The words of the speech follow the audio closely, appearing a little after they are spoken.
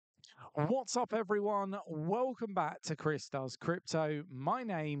What's up, everyone? Welcome back to Chris Does Crypto. My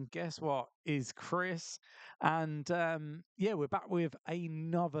name, guess what, is Chris. And yeah, we're back with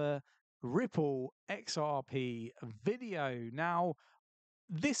another Ripple XRP video. Now,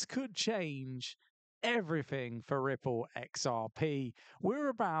 this could change everything for Ripple XRP. We're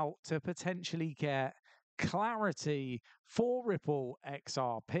about to potentially get clarity for Ripple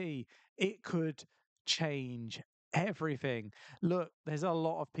XRP. It could change everything. Look, there's a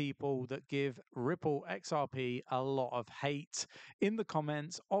lot of people that give Ripple XRP a lot of hate in the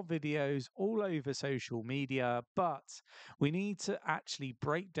comments of videos all over social media, but we need to actually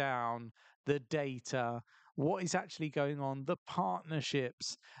break down the data, what is actually going on, the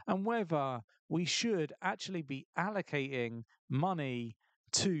partnerships, and whether we should actually be allocating money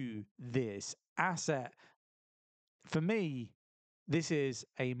to this asset. For me, this is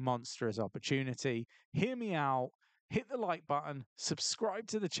a monstrous opportunity. Hear me out. Hit the like button, subscribe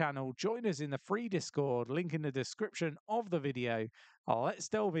to the channel, join us in the free Discord, link in the description of the video. Let's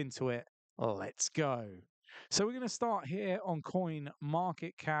delve into it. Let's go. So we're going to start here on coin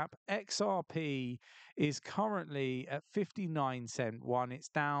market cap. XRP is currently at 59 cent one. It's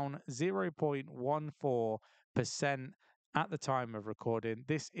down 0.14% at the time of recording.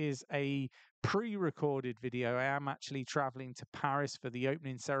 This is a pre-recorded video. I am actually traveling to Paris for the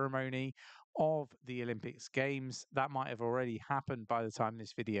opening ceremony of the Olympics Games. That might have already happened by the time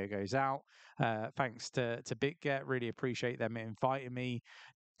this video goes out. Thanks to 𝗏𝗏𝗏, really appreciate them inviting me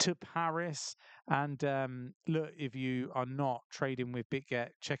to Paris. And look, if you are not trading with 𝗏𝗏𝗏,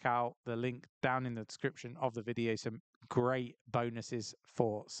 check out the link down in the description of the video. Some great bonuses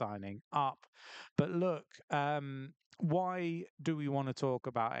for signing up. But look, why do we want to talk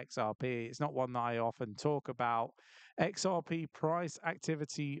about XRP? It's not one that I often talk about. XRP price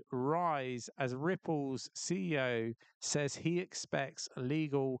activity rise as Ripple's CEO says he expects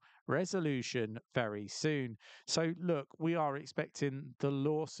legal resolution very soon. So look, we are expecting the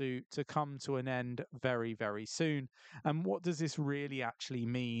lawsuit to come to an end very, very soon. And what does this really actually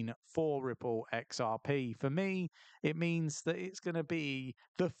mean for Ripple XRP? For me, it means that it's going to be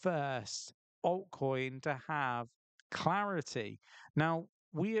the first altcoin to have clarity. Now,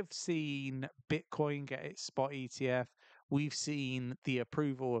 we have seen Bitcoin get its spot ETF. We've seen the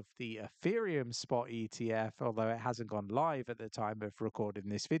approval of the Ethereum spot ETF, although it hasn't gone live at the time of recording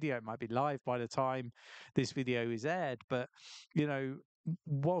this video. It might be live by the time this video is aired. But, you know,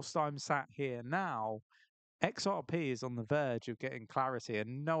 whilst I'm sat here now, XRP is on the verge of getting clarity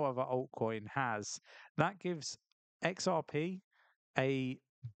and no other altcoin has. That gives XRP a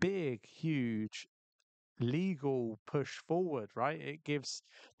big, huge legal push forward, right? It gives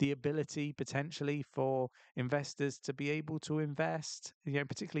the ability potentially for investors to be able to invest,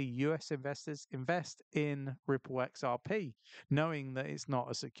 particularly US investors, invest in Ripple XRP, knowing that it's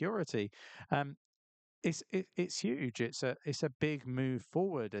not a security. It's huge. It's a big move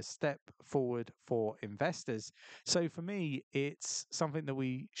forward, a step forward for investors. So for me, it's something that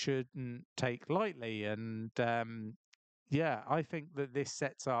we shouldn't take lightly. And yeah, I think that this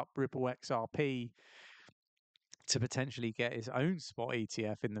sets up Ripple XRP to potentially get its own spot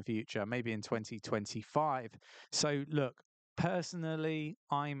ETF in the future, maybe in 2025. So look, personally,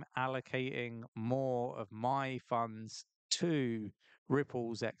 I'm allocating more of my funds to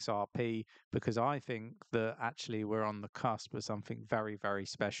Ripple's XRP because I think that actually we're on the cusp of something very, very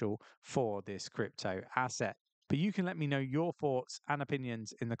special for this crypto asset. But you can let me know your thoughts and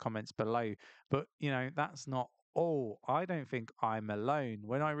opinions in the comments below. But, that's not all. I don't think I'm alone.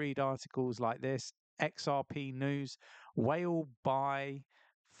 When I read articles like this, XRP news, whale buy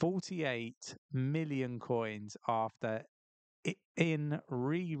 48 million coins after in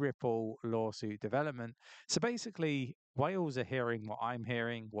re-Ripple lawsuit development. So basically, whales are hearing what I'm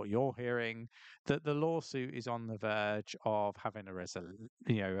hearing, what you're hearing, that the lawsuit is on the verge of having a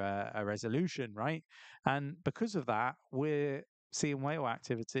resolution, right? And because of that, we're seeing whale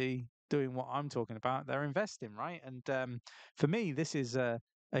activity doing what I'm talking about. They're investing, right? And for me, this is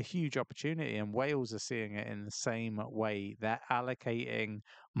a huge opportunity, and whales are seeing it in the same way. They're allocating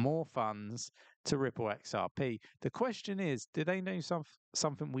more funds to Ripple XRP. The question is, do they know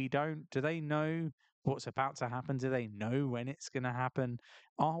something we don't? Do they know what's about to happen? Do they know when it's going to happen?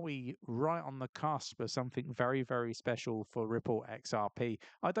 Are we right on the cusp of something very, very special for Ripple XRP?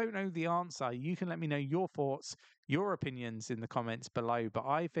 I don't know the answer. You can let me know your thoughts, your opinions in the comments below, but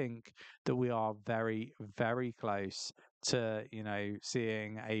I think that we are very, very close to,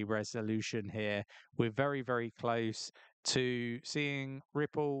 seeing a resolution here. We're very, very close to seeing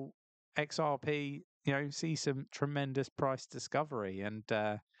Ripple XRP, see some tremendous price discovery. And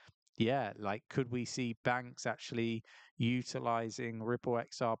Yeah, like could we see banks actually utilizing Ripple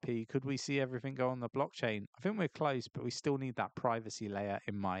XRP? Could we see everything go on the blockchain? I think we're close, but we still need that privacy layer,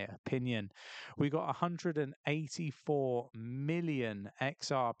 in my opinion. We got 184 million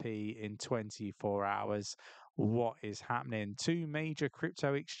XRP in 24 hours. What is happening? Two major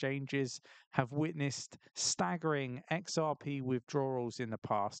crypto exchanges have witnessed staggering XRP withdrawals in the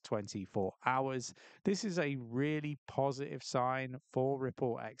past 24 hours. This is a really positive sign for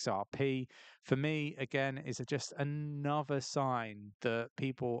Ripple XRP. For me, again, is just another sign that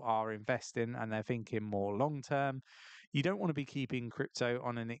people are investing and they're thinking more long term. You don't want to be keeping crypto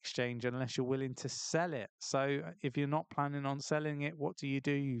on an exchange unless you're willing to sell it. So if you're not planning on selling it, what do?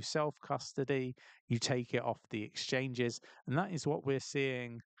 You self custody, you take it off the exchanges. And that is what we're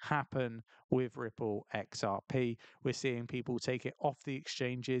seeing happen with Ripple XRP. We're seeing people take it off the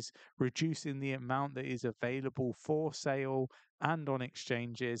exchanges, reducing the amount that is available for sale and on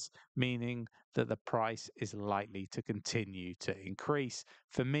exchanges, meaning that the price is likely to continue to increase.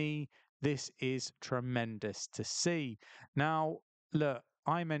 For me, this is tremendous to see. Now, look,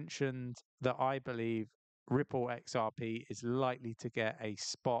 I mentioned that I believe Ripple XRP is likely to get a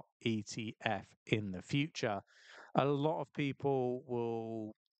spot ETF in the future. A lot of people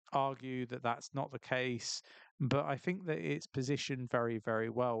will argue that that's not the case, but I think that it's positioned very,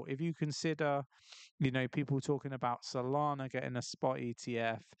 very well. If you consider, people talking about Solana getting a spot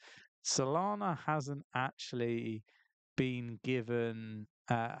ETF, Solana hasn't actually been given,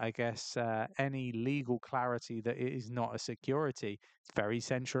 any legal clarity that it is not a security. It's very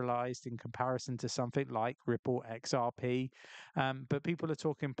centralized in comparison to something like Ripple XRP. But people are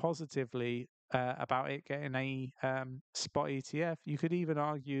talking positively about it getting a spot ETF. You could even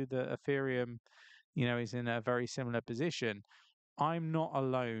argue that Ethereum, is in a very similar position. I'm not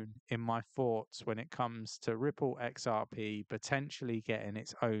alone in my thoughts when it comes to Ripple XRP potentially getting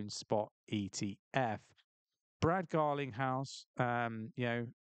its own spot ETF. Brad Garlinghouse,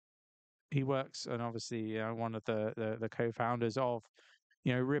 he works and obviously one of the co-founders of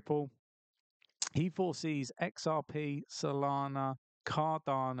Ripple. He foresees XRP, Solana,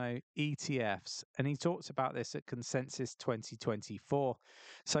 Cardano ETFs, and he talks about this at Consensus 2024.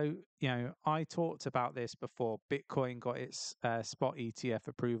 So, I talked about this before Bitcoin got its spot ETF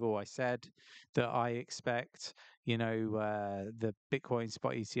approval. I said that I expect, the Bitcoin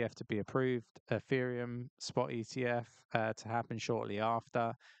spot ETF to be approved, Ethereum spot ETF to happen shortly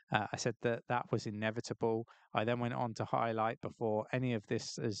after. I said that that was inevitable. I then went on to highlight before any of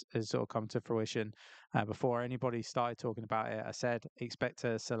this has sort of come to fruition, before anybody started talking about it, I said expect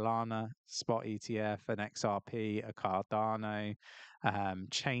a Solana spot ETF, an XRP, a Cardano,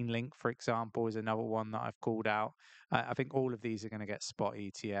 Chainlink, for example, is another one that I've called out. I think all of these are going to get spot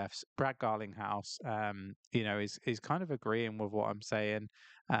ETFs. Brad Garlinghouse, is kind of agreeing with what I'm saying.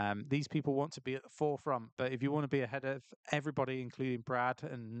 These people want to be at the forefront, but if you want to be ahead of everybody, including Brad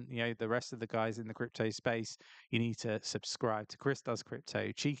and the rest of the guys in the crypto space, you need to subscribe to Chris Does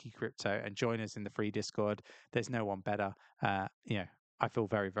Crypto, Cheeky Crypto, and join us in the free Discord. There's no one better. I feel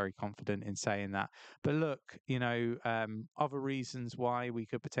very, very confident in saying that. But look, other reasons why we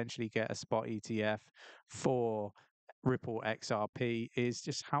could potentially get a spot ETF for Ripple XRP is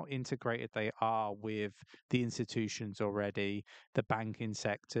just how integrated they are with the institutions already, the banking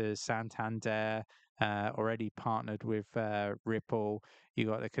sectors. Santander already partnered with Ripple. You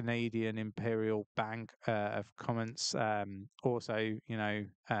got the Canadian Imperial Bank of Commerce, also,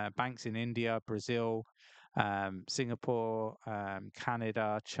 banks in India, Brazil, Singapore,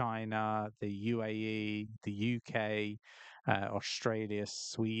 Canada, China, the UAE, the UK, Australia,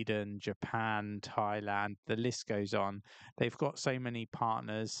 Sweden, Japan, Thailand, the list goes on. They've got so many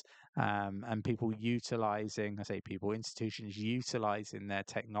partners and people utilizing, I say people, institutions utilizing their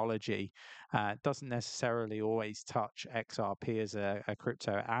technology. Doesn't necessarily always touch XRP as a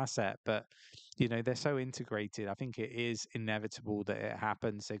crypto asset, but they're so integrated. I think it is inevitable that it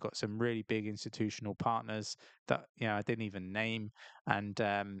happens. They've got some really big institutional partners that I didn't even name, and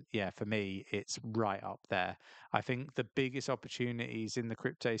for me, it's right up there. I think the biggest opportunities in the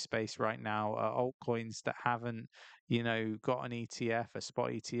crypto space right now are altcoins that haven't, got an ETF, a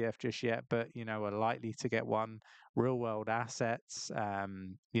spot ETF just yet, but are likely to get one. Real world assets,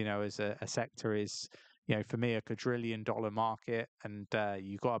 as a sector is, for me, a $1 quadrillion market, and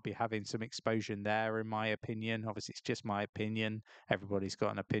you've got to be having some exposure there, in my opinion. Obviously, it's just my opinion. Everybody's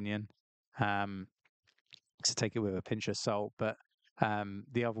got an opinion. So take it with a pinch of salt. But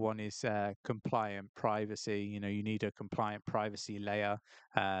the other one is compliant privacy. You need a compliant privacy layer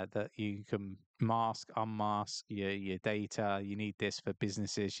that you can, mask, unmask your data. You need this for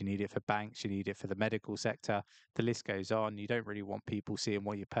businesses, you need it for banks, you need it for the medical sector. The list goes on. You don't really want people seeing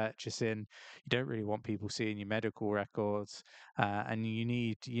what you're purchasing. You don't really want people seeing your medical records. And you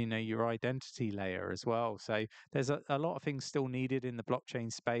need, your identity layer as well. So there's a lot of things still needed in the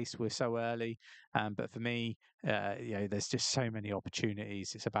blockchain space. We're so early. But for me, there's just so many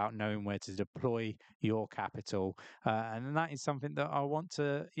opportunities. It's about knowing where to deploy your capital, and that is something that I want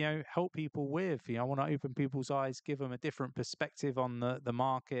to, help people with. I want to open people's eyes, give them a different perspective on the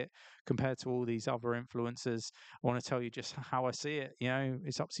market compared to all these other influencers. I want to tell you just how I see it.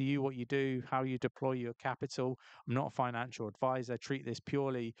 It's up to you what you do, how you deploy your capital. I'm not a financial advisor. Treat this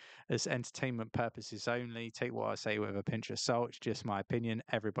purely as entertainment purposes only. Take what I say with a pinch of salt. It's just my opinion.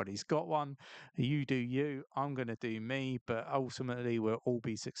 Everybody's got one. You do you. I'm going to do me. But ultimately, we'll all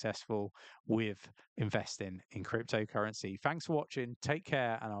be successful with investing in cryptocurrency. Thanks for watching. Take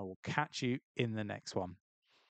care, and I will catch you in the next one.